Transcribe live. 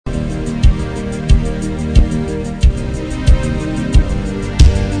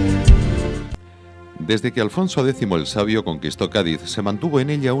Desde que Alfonso X el Sabio conquistó Cádiz, se mantuvo en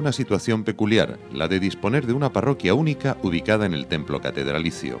ella una situación peculiar, la de disponer de una parroquia única ubicada en el templo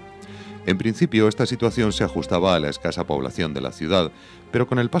catedralicio. En principio, esta situación se ajustaba a la escasa población de la ciudad, pero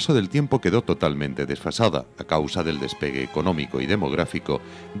con el paso del tiempo quedó totalmente desfasada, a causa del despegue económico y demográfico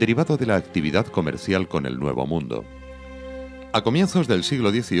derivado de la actividad comercial con el Nuevo Mundo. A comienzos del siglo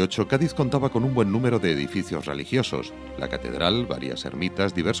XVIII, Cádiz contaba con un buen número de edificios religiosos, la catedral, varias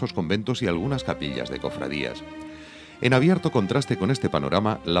ermitas, diversos conventos y algunas capillas de cofradías. En abierto contraste con este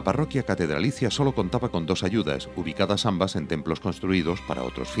panorama, la parroquia catedralicia solo contaba con dos ayudas, ubicadas ambas en templos construidos para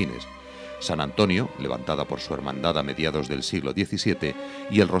otros fines: San Antonio, levantada por su hermandad a mediados del siglo XVII,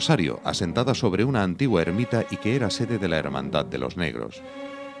 y el Rosario, asentada sobre una antigua ermita y que era sede de la Hermandad de los Negros.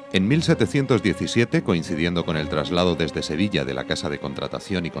 En 1717, coincidiendo con el traslado desde Sevilla de la Casa de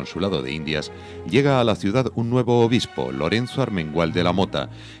Contratación y Consulado de Indias, llega a la ciudad un nuevo obispo, Lorenzo Armengual de la Mota,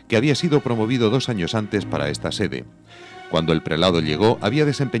 que había sido promovido 2 años antes para esta sede. Cuando el prelado llegó, había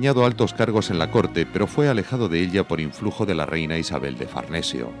desempeñado altos cargos en la corte, pero fue alejado de ella por influjo de la reina Isabel de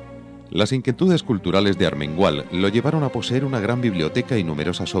Farnesio. Las inquietudes culturales de Armengual lo llevaron a poseer una gran biblioteca y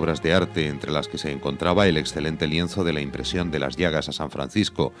numerosas obras de arte, entre las que se encontraba el excelente lienzo de la impresión de las llagas a San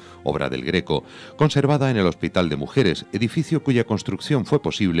Francisco, obra del Greco, conservada en el Hospital de Mujeres, edificio cuya construcción fue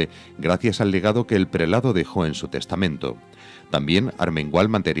posible gracias al legado que el prelado dejó en su testamento. También Armengual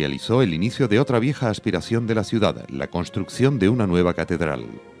materializó el inicio de otra vieja aspiración de la ciudad, la construcción de una nueva catedral.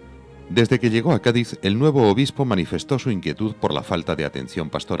 Desde que llegó a Cádiz, el nuevo obispo manifestó su inquietud por la falta de atención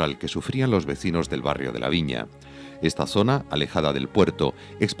pastoral que sufrían los vecinos del barrio de la Viña. Esta zona, alejada del puerto,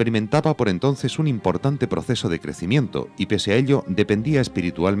 experimentaba por entonces un importante proceso de crecimiento y pese a ello dependía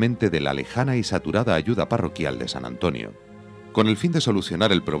espiritualmente de la lejana y saturada ayuda parroquial de San Antonio. Con el fin de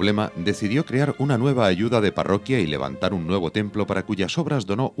solucionar el problema, decidió crear una nueva ayuda de parroquia y levantar un nuevo templo para cuyas obras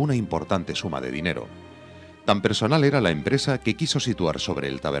donó una importante suma de dinero. Tan personal era la empresa que quiso situar sobre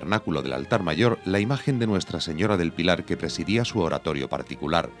el tabernáculo del altar mayor la imagen de Nuestra Señora del Pilar que presidía su oratorio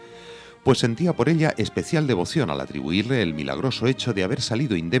particular, pues sentía por ella especial devoción al atribuirle el milagroso hecho de haber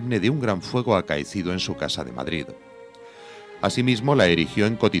salido indemne de un gran fuego acaecido en su casa de Madrid. Asimismo, la erigió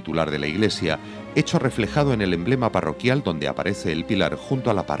en cotitular de la iglesia, hecho reflejado en el emblema parroquial donde aparece el pilar junto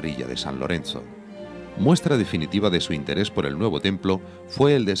a la parrilla de San Lorenzo. Muestra definitiva de su interés por el nuevo templo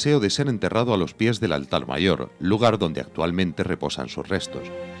fue el deseo de ser enterrado a los pies del altar mayor, lugar donde actualmente reposan sus restos.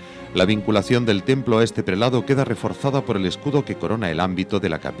 La vinculación del templo a este prelado queda reforzada por el escudo que corona el ámbito de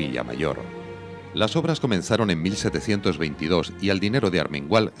la capilla mayor. Las obras comenzaron en 1722 y al dinero de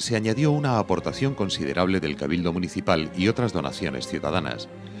Armengual se añadió una aportación considerable del Cabildo Municipal y otras donaciones ciudadanas.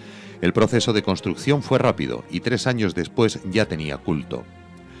 El proceso de construcción fue rápido y 3 años después ya tenía culto.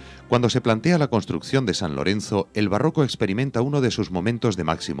 Cuando se plantea la construcción de San Lorenzo, el barroco experimenta uno de sus momentos de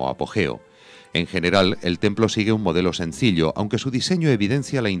máximo apogeo. En general, el templo sigue un modelo sencillo, aunque su diseño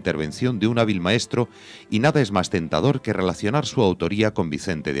evidencia la intervención de un hábil maestro y nada es más tentador que relacionar su autoría con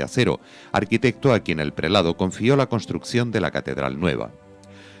Vicente de Acero, arquitecto a quien el prelado confió la construcción de la catedral nueva.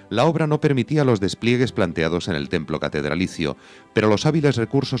 La obra no permitía los despliegues planteados en el templo catedralicio, pero los hábiles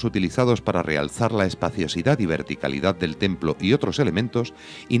recursos utilizados para realzar la espaciosidad y verticalidad del templo y otros elementos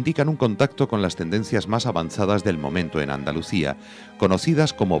indican un contacto con las tendencias más avanzadas del momento en Andalucía,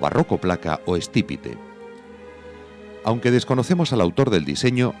 conocidas como barroco placa o estípite. Aunque desconocemos al autor del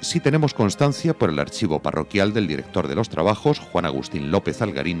diseño, sí tenemos constancia por el archivo parroquial del director de los trabajos, Juan Agustín López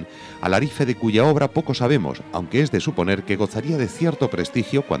Algarín, alarife de cuya obra poco sabemos, aunque es de suponer que gozaría de cierto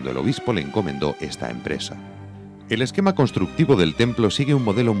prestigio cuando el obispo le encomendó esta empresa. El esquema constructivo del templo sigue un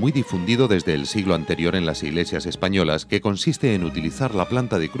modelo muy difundido desde el siglo anterior en las iglesias españolas, que consiste en utilizar la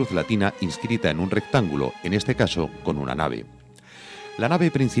planta de cruz latina inscrita en un rectángulo, en este caso con una nave. La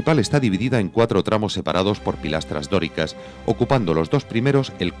nave principal está dividida en 4 tramos separados por pilastras dóricas, ocupando los 2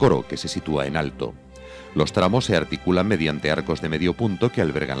 primeros el coro, que se sitúa en alto. Los tramos se articulan mediante arcos de medio punto que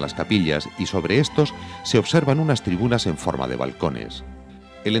albergan las capillas y sobre estos se observan unas tribunas en forma de balcones.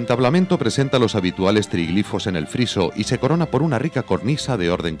 El entablamento presenta los habituales triglifos en el friso y se corona por una rica cornisa de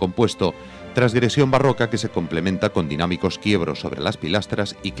orden compuesto, transgresión barroca que se complementa con dinámicos quiebros sobre las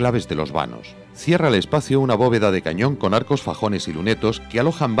pilastras y claves de los vanos. Cierra el espacio una bóveda de cañón con arcos, fajones y lunetos que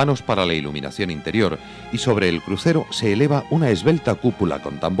alojan vanos para la iluminación interior, y sobre el crucero se eleva una esbelta cúpula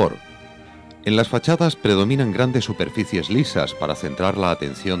con tambor. En las fachadas predominan grandes superficies lisas para centrar la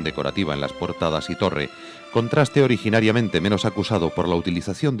atención decorativa en las portadas y torre, contraste originariamente menos acusado por la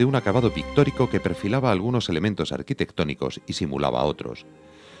utilización de un acabado pictórico que perfilaba algunos elementos arquitectónicos y simulaba otros.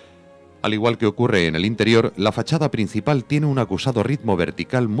 Al igual que ocurre en el interior, la fachada principal tiene un acusado ritmo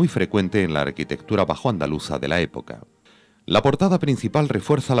vertical muy frecuente en la arquitectura bajoandaluza de la época. La portada principal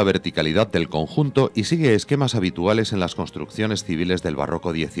refuerza la verticalidad del conjunto y sigue esquemas habituales en las construcciones civiles del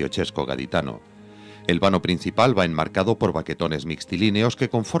barroco dieciochesco gaditano. El vano principal va enmarcado por baquetones mixtilíneos que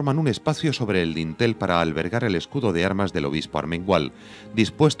conforman un espacio sobre el dintel para albergar el escudo de armas del obispo armengual,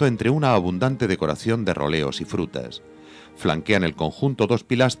 dispuesto entre una abundante decoración de roleos y frutas. Flanquean el conjunto dos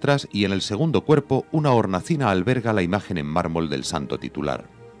pilastras y en el segundo cuerpo una hornacina alberga la imagen en mármol del santo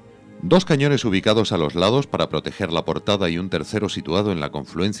titular. Dos cañones ubicados a los lados para proteger la portada y un tercero situado en la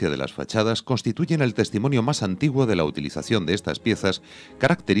confluencia de las fachadas constituyen el testimonio más antiguo de la utilización de estas piezas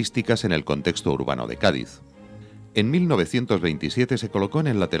características en el contexto urbano de Cádiz. En 1927 se colocó en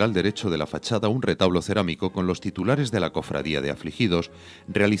el lateral derecho de la fachada un retablo cerámico con los titulares de la Cofradía de Afligidos,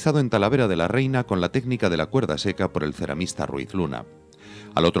 realizado en Talavera de la Reina con la técnica de la cuerda seca por el ceramista Ruiz Luna.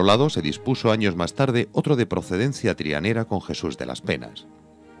 Al otro lado se dispuso años más tarde otro de procedencia trianera con Jesús de las Penas.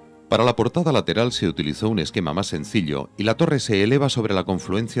 Para la portada lateral se utilizó un esquema más sencillo y la torre se eleva sobre la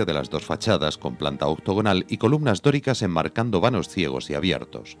confluencia de las dos fachadas con planta octogonal y columnas dóricas enmarcando vanos ciegos y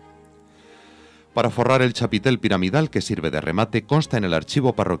abiertos. Para forrar el chapitel piramidal que sirve de remate consta en el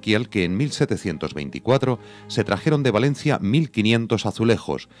archivo parroquial que en 1724 se trajeron de Valencia 1500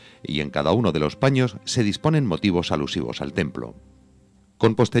 azulejos y en cada uno de los paños se disponen motivos alusivos al templo.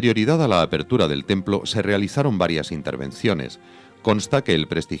 Con posterioridad a la apertura del templo se realizaron varias intervenciones. Consta que el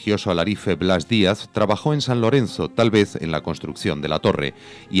prestigioso alarife Blas Díaz trabajó en San Lorenzo, tal vez en la construcción de la torre,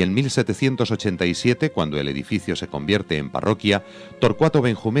 y en 1787, cuando el edificio se convierte en parroquia, Torcuato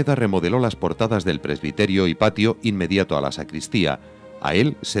Benjumeda remodeló las portadas del presbiterio y patio inmediato a la sacristía. A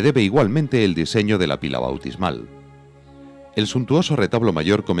él se debe igualmente el diseño de la pila bautismal. El suntuoso retablo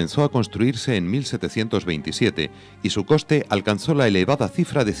mayor comenzó a construirse en 1727 y su coste alcanzó la elevada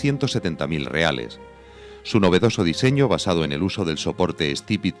cifra de 170.000 reales. Su novedoso diseño, basado en el uso del soporte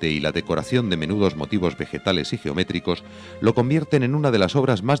estípite y la decoración de menudos motivos vegetales y geométricos, lo convierten en una de las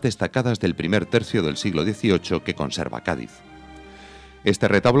obras más destacadas del primer tercio del siglo XVIII que conserva Cádiz. Este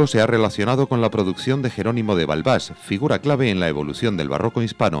retablo se ha relacionado con la producción de Jerónimo de Balbás, figura clave en la evolución del barroco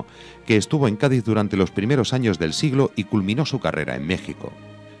hispano, que estuvo en Cádiz durante los primeros años del siglo y culminó su carrera en México.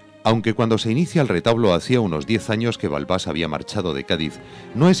 Aunque cuando se inicia el retablo hacía unos 10 años que Balbás había marchado de Cádiz,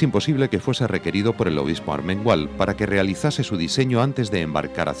 no es imposible que fuese requerido por el obispo armengual para que realizase su diseño antes de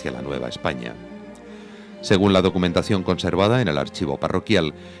embarcar hacia la Nueva España. Según la documentación conservada en el archivo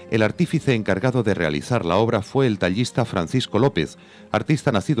parroquial, el artífice encargado de realizar la obra fue el tallista Francisco López,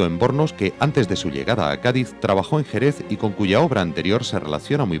 artista nacido en Bornos que, antes de su llegada a Cádiz, trabajó en Jerez y con cuya obra anterior se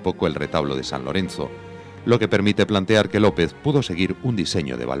relaciona muy poco el retablo de San Lorenzo, lo que permite plantear que López pudo seguir un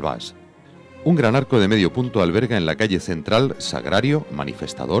diseño de Balbás. Un gran arco de medio punto alberga en la calle central sagrario,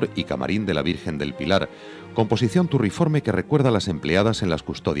 manifestador y camarín de la Virgen del Pilar, composición turriforme que recuerda a las empleadas en las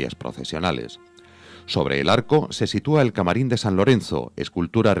custodias procesionales. Sobre el arco se sitúa el camarín de San Lorenzo,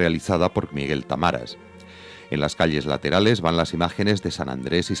 escultura realizada por Miguel Tamaras. En las calles laterales van las imágenes de San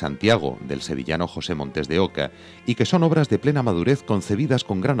Andrés y Santiago, del sevillano José Montes de Oca, y que son obras de plena madurez concebidas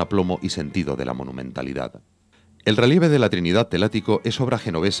con gran aplomo y sentido de la monumentalidad. El relieve de la Trinidad del ático es obra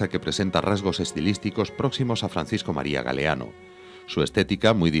genovesa que presenta rasgos estilísticos próximos a Francisco María Galeano. Su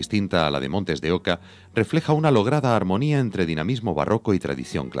estética, muy distinta a la de Montes de Oca, refleja una lograda armonía entre dinamismo barroco y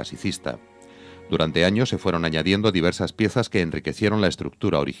tradición clasicista. Durante años se fueron añadiendo diversas piezas que enriquecieron la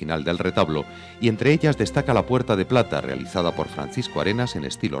estructura original del retablo y entre ellas destaca la puerta de plata realizada por Francisco Arenas en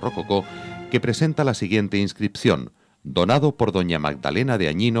estilo rococó que presenta la siguiente inscripción: donado por doña Magdalena de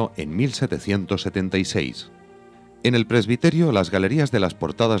Añino en 1776. En el presbiterio, las galerías de las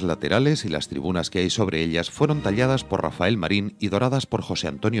portadas laterales y las tribunas que hay sobre ellas fueron talladas por Rafael Marín y doradas por José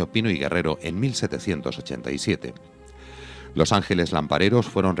Antonio Pino y Guerrero en 1787. Los ángeles lampareros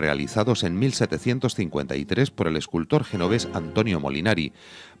fueron realizados en 1753 por el escultor genovés Antonio Molinari,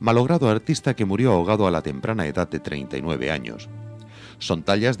 malogrado artista que murió ahogado a la temprana edad de 39 años. Son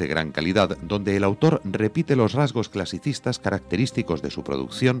tallas de gran calidad donde el autor repite los rasgos clasicistas característicos de su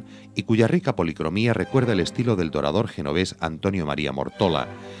producción y cuya rica policromía recuerda el estilo del dorador genovés Antonio María Mortola,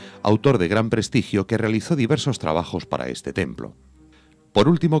 autor de gran prestigio que realizó diversos trabajos para este templo. Por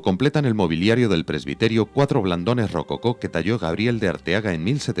último, completan el mobiliario del presbiterio 4 blandones rococó que talló Gabriel de Arteaga en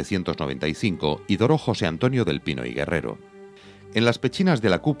 1795 y doró José Antonio del Pino y Guerrero. En las pechinas de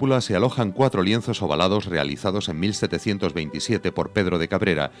la cúpula se alojan 4 lienzos ovalados realizados en 1727 por Pedro de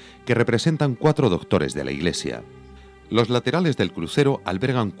Cabrera, que representan 4 doctores de la Iglesia. Los laterales del crucero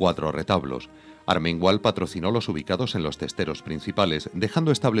albergan 4 retablos. Armengual patrocinó los ubicados en los testeros principales,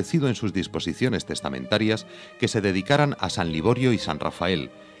 dejando establecido en sus disposiciones testamentarias que se dedicaran a San Liborio y San Rafael,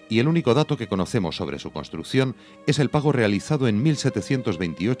 y el único dato que conocemos sobre su construcción es el pago realizado en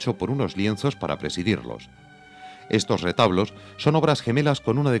 1728 por unos lienzos para presidirlos. Estos retablos son obras gemelas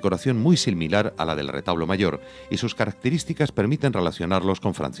con una decoración muy similar a la del retablo mayor y sus características permiten relacionarlos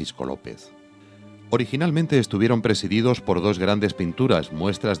con Francisco López. Originalmente estuvieron presididos por dos grandes pinturas,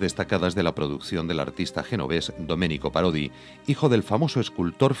 muestras destacadas de la producción del artista genovés Domenico Parodi, hijo del famoso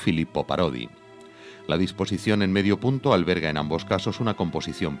escultor Filippo Parodi. La disposición en medio punto alberga en ambos casos una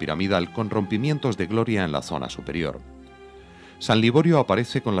composición piramidal con rompimientos de gloria en la zona superior. San Liborio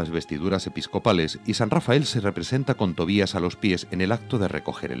aparece con las vestiduras episcopales y San Rafael se representa con Tobías a los pies en el acto de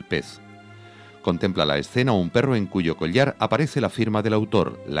recoger el pez. Contempla la escena un perro en cuyo collar aparece la firma del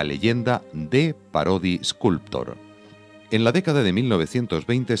autor, la leyenda de Parodi Sculptor. En la década de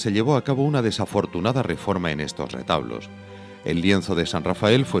 1920 se llevó a cabo una desafortunada reforma en estos retablos. El lienzo de San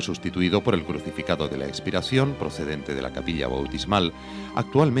Rafael fue sustituido por el crucificado de la Expiración, procedente de la capilla bautismal,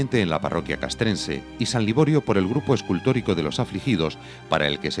 actualmente en la parroquia castrense, y San Liborio por el grupo escultórico de los afligidos, para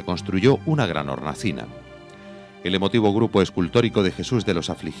el que se construyó una gran hornacina. El emotivo grupo escultórico de Jesús de los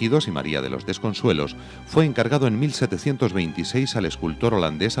Afligidos y María de los Desconsuelos fue encargado en 1726 al escultor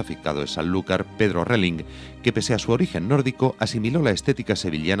holandés afincado en Sanlúcar, Pedro Relling, que pese a su origen nórdico asimiló la estética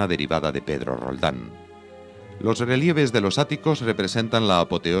sevillana derivada de Pedro Roldán. Los relieves de los áticos representan la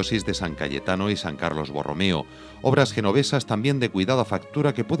apoteosis de San Cayetano y San Carlos Borromeo, obras genovesas también de cuidada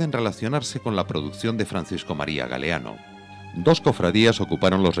factura que pueden relacionarse con la producción de Francisco María Galeano. Dos cofradías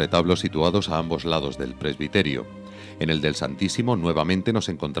ocuparon los retablos situados a ambos lados del presbiterio. En el del Santísimo nuevamente nos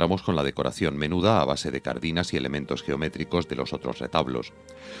encontramos con la decoración menuda a base de cardinas y elementos geométricos de los otros retablos.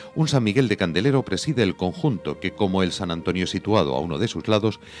 Un San Miguel de Candelero preside el conjunto que, como el San Antonio situado a uno de sus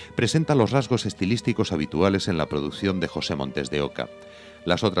lados, presenta los rasgos estilísticos habituales en la producción de José Montes de Oca.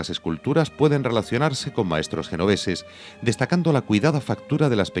 Las otras esculturas pueden relacionarse con maestros genoveses, destacando la cuidada factura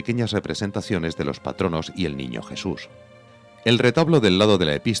de las pequeñas representaciones de los patronos y el Niño Jesús. El retablo del lado de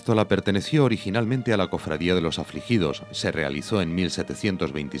la epístola perteneció originalmente a la Cofradía de los Afligidos, se realizó en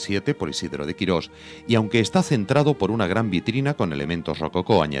 1727 por Isidro de Quirós y aunque está centrado por una gran vitrina con elementos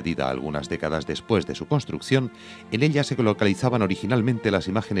rococó añadida algunas décadas después de su construcción, en ella se localizaban originalmente las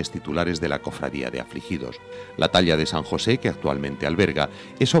imágenes titulares de la Cofradía de Afligidos. La talla de San José, que actualmente alberga,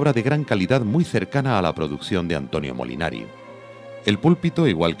 es obra de gran calidad muy cercana a la producción de Antonio Molinari. El púlpito,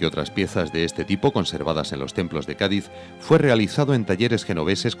 igual que otras piezas de este tipo conservadas en los templos de Cádiz, fue realizado en talleres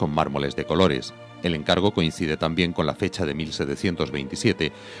genoveses con mármoles de colores. El encargo coincide también con la fecha de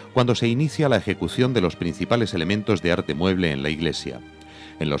 1727, cuando se inicia la ejecución de los principales elementos de arte mueble en la iglesia.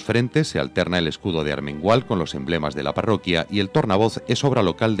 En los frentes se alterna el escudo de armengual con los emblemas de la parroquia y el tornavoz es obra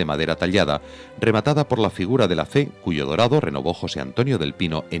local de madera tallada, rematada por la figura de la fe, cuyo dorado renovó José Antonio del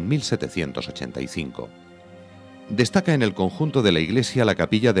Pino en 1785. Destaca en el conjunto de la iglesia la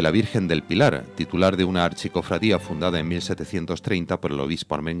capilla de la Virgen del Pilar, titular de una archicofradía fundada en 1730 por el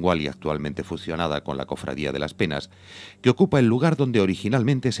obispo armengual y actualmente fusionada con la Cofradía de las Penas, que ocupa el lugar donde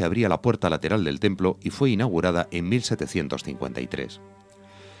originalmente se abría la puerta lateral del templo y fue inaugurada en 1753.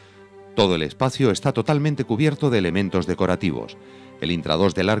 Todo el espacio está totalmente cubierto de elementos decorativos. El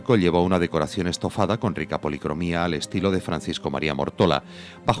intradós del arco lleva una decoración estofada con rica policromía al estilo de Francisco María Mortola,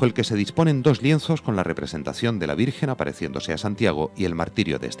 bajo el que se disponen dos lienzos con la representación de la Virgen apareciéndose a Santiago y el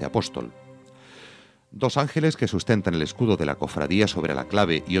martirio de este apóstol. Dos ángeles que sustentan el escudo de la cofradía sobre la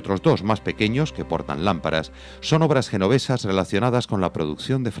clave y otros dos más pequeños que portan lámparas son obras genovesas relacionadas con la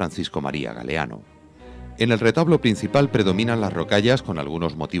producción de Francisco María Galeano. En el retablo principal predominan las rocallas con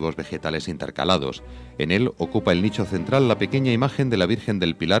algunos motivos vegetales intercalados. En él ocupa el nicho central la pequeña imagen de la Virgen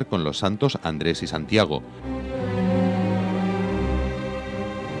del Pilar con los santos Andrés y Santiago.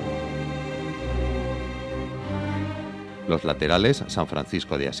 Los laterales, San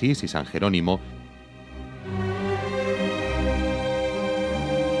Francisco de Asís y San Jerónimo,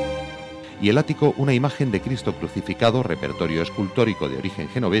 y el ático una imagen de Cristo crucificado, repertorio escultórico de origen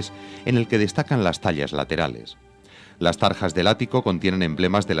genovés, en el que destacan las tallas laterales. Las tarjas del ático contienen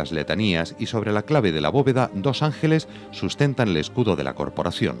emblemas de las letanías y sobre la clave de la bóveda dos ángeles sustentan el escudo de la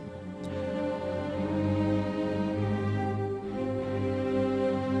corporación.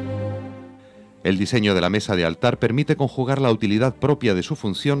 El diseño de la mesa de altar permite conjugar la utilidad propia de su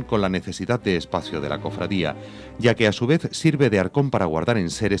función con la necesidad de espacio de la cofradía, ya que a su vez sirve de arcón para guardar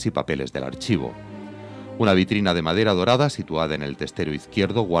enseres y papeles del archivo. Una vitrina de madera dorada situada en el testero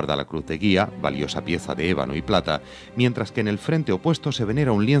izquierdo guarda la cruz de guía, valiosa pieza de ébano y plata, mientras que en el frente opuesto se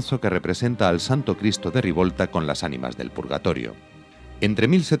venera un lienzo que representa al Santo Cristo de Rivolta con las ánimas del purgatorio. Entre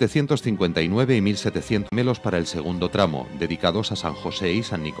 1759 y 1700 melos para el segundo tramo, dedicados a San José y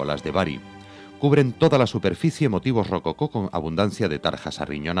San Nicolás de Bari. Cubren toda la superficie motivos rococó con abundancia de tarjas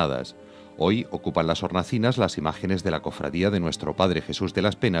arriñonadas. Hoy ocupan las hornacinas las imágenes de la Cofradía de Nuestro Padre Jesús de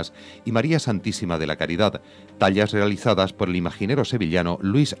las Penas y María Santísima de la Caridad, tallas realizadas por el imaginero sevillano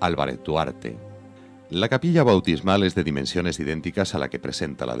Luis Álvarez Duarte. La capilla bautismal es de dimensiones idénticas a la que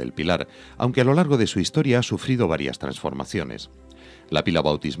presenta la del Pilar, aunque a lo largo de su historia ha sufrido varias transformaciones. La pila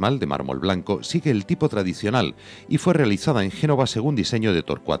bautismal, de mármol blanco, sigue el tipo tradicional y fue realizada en Génova según diseño de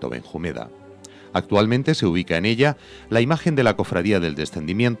Torcuato Benjumeda. Actualmente se ubica en ella la imagen de la Cofradía del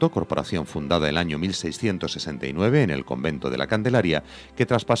Descendimiento, corporación fundada el año 1669 en el convento de la Candelaria, que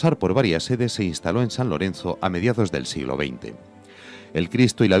tras pasar por varias sedes se instaló en San Lorenzo a mediados del siglo XX. El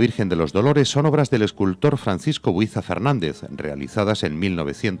Cristo y la Virgen de los Dolores son obras del escultor Francisco Buiza Fernández, realizadas en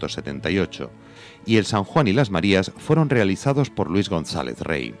 1978, y el San Juan y las Marías fueron realizados por Luis González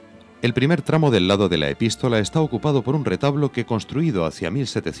Rey. El primer tramo del lado de la epístola está ocupado por un retablo que, construido hacia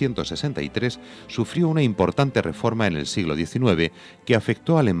 1763, sufrió una importante reforma en el siglo XIX que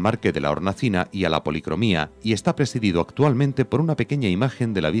afectó al enmarque de la hornacina y a la policromía, y está presidido actualmente por una pequeña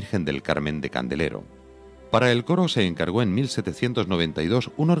imagen de la Virgen del Carmen de Candelero. Para el coro se encargó en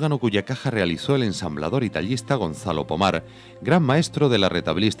 1792 un órgano cuya caja realizó el ensamblador y tallista Gonzalo Pomar, gran maestro de la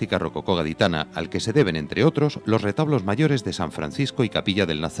retablística rococó gaditana, al que se deben, entre otros, los retablos mayores de San Francisco y Capilla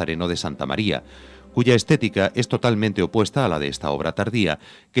del Nazareno de Santa María, cuya estética es totalmente opuesta a la de esta obra tardía,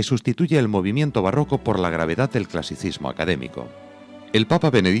 que sustituye el movimiento barroco por la gravedad del clasicismo académico. El Papa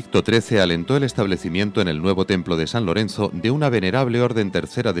Benedicto XIII alentó el establecimiento en el nuevo templo de San Lorenzo de una venerable orden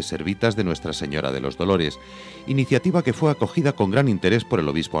tercera de servitas de Nuestra Señora de los Dolores, iniciativa que fue acogida con gran interés por el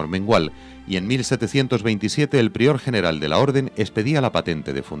obispo armengual, y en 1727 el prior general de la orden expedía la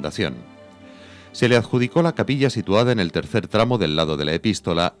patente de fundación. Se le adjudicó la capilla situada en el tercer tramo del lado de la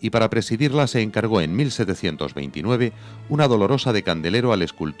epístola y para presidirla se encargó en 1729 una dolorosa de candelero al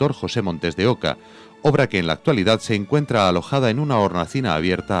escultor José Montes de Oca, obra que en la actualidad se encuentra alojada en una hornacina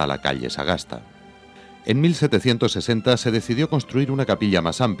abierta a la calle Sagasta. En 1760 se decidió construir una capilla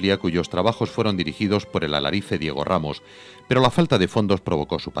más amplia cuyos trabajos fueron dirigidos por el alarife Diego Ramos, pero la falta de fondos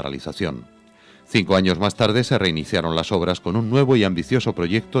provocó su paralización. 5 años más tarde se reiniciaron las obras con un nuevo y ambicioso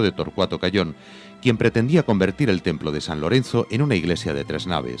proyecto de Torcuato Cayón, quien pretendía convertir el templo de San Lorenzo en una iglesia de 3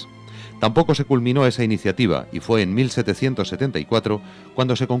 naves. Tampoco se culminó esa iniciativa y fue en 1774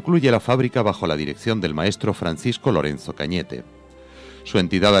 cuando se concluye la fábrica bajo la dirección del maestro Francisco Lorenzo Cañete. Su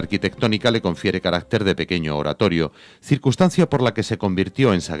entidad arquitectónica le confiere carácter de pequeño oratorio, circunstancia por la que se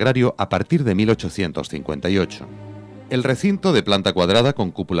convirtió en sagrario a partir de 1858. El recinto, de planta cuadrada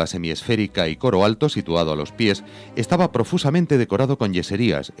con cúpula semiesférica y coro alto situado a los pies, estaba profusamente decorado con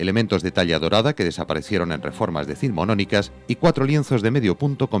yeserías, elementos de talla dorada que desaparecieron en reformas decimonónicas y 4 lienzos de medio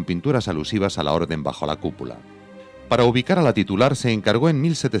punto con pinturas alusivas a la orden bajo la cúpula. Para ubicar a la titular se encargó en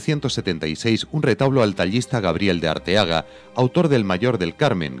 1776 un retablo al tallista Gabriel de Arteaga, autor del Mayor del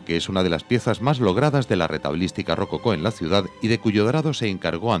Carmen, que es una de las piezas más logradas de la retablística rococó en la ciudad y de cuyo dorado se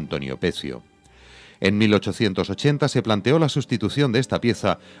encargó Antonio Pecio. En 1880 se planteó la sustitución de esta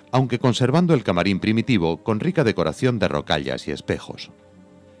pieza, aunque conservando el camarín primitivo con rica decoración de rocallas y espejos.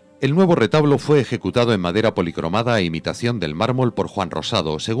 El nuevo retablo fue ejecutado en madera policromada a imitación del mármol por Juan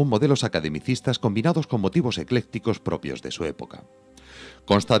Rosado, según modelos academicistas combinados con motivos eclécticos propios de su época.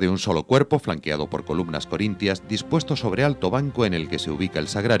 Consta de un solo cuerpo flanqueado por columnas corintias dispuesto sobre alto banco en el que se ubica el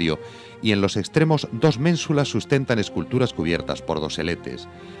sagrario, y en los extremos 2 ménsulas sustentan esculturas cubiertas por doseletes.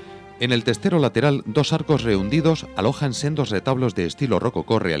 En el testero lateral, 2 arcos rehundidos alojan sendos retablos de estilo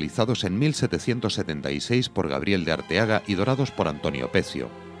rococó realizados en 1776 por Gabriel de Arteaga y dorados por Antonio Pecio.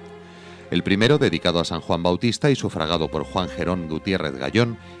 El primero, dedicado a San Juan Bautista y sufragado por Juan Gerón Gutiérrez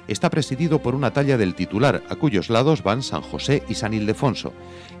Gallón, está presidido por una talla del titular, a cuyos lados van San José y San Ildefonso,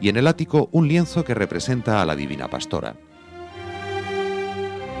 y en el ático un lienzo que representa a la Divina Pastora.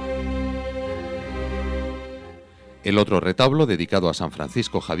 El otro retablo, dedicado a San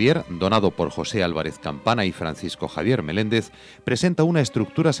Francisco Javier, donado por José Álvarez Campana y Francisco Javier Meléndez, presenta una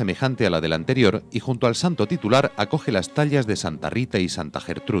estructura semejante a la del anterior y junto al santo titular acoge las tallas de Santa Rita y Santa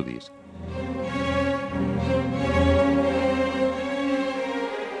Gertrudis.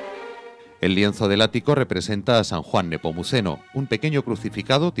 El lienzo del ático representa a San Juan Nepomuceno, un pequeño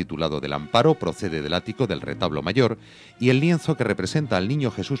crucificado titulado del Amparo procede del ático del retablo mayor, y el lienzo que representa al Niño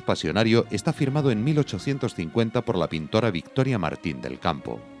Jesús Pasionario está firmado en 1850 por la pintora Victoria Martín del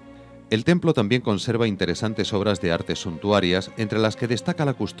Campo. El templo también conserva interesantes obras de arte suntuarias, entre las que destaca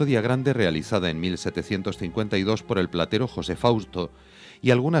la custodia grande realizada en 1752 por el platero José Fausto,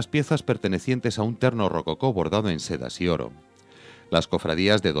 y algunas piezas pertenecientes a un terno rococó bordado en sedas y oro. Las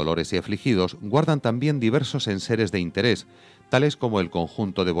cofradías de Dolores y Afligidos guardan también diversos enseres de interés, tales como el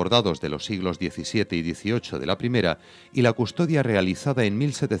conjunto de bordados de los siglos XVII y XVIII de la primera y la custodia realizada en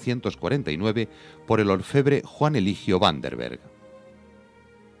 1749 por el orfebre Juan Eligio Vanderberg.